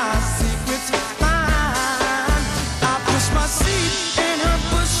keeping my secrets fine. I push my seed in her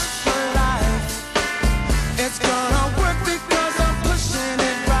bush for life. It's gonna work because I'm pushing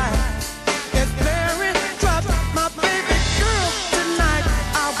it right. If Mary dropped my baby girl tonight,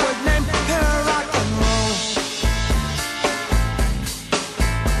 I would name her rock and roll.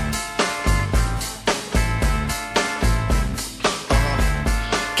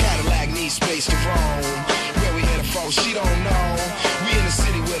 Cadillac needs space to roam. Where we headed for, she don't know. We in the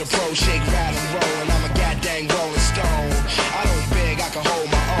city with a pro, shake, rattle, and roll, and I'm a goddamn rolling stone. I don't beg, I can hold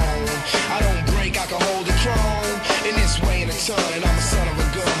my own. I don't break, I can hold the chrome. In this way in a ton, and I'm a son of a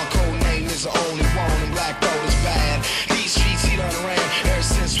gun. My code name is the only one, and black gold is bad. These streets he done ran ever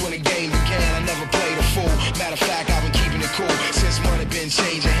since when the game began. I never played a fool. Matter of fact, I've been keeping it cool since money been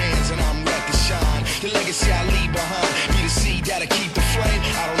changing hands, and I'm ready to shine. The legacy I leave behind be the seed that'll keep the flame.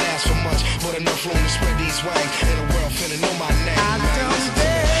 I don't ask for much, but enough room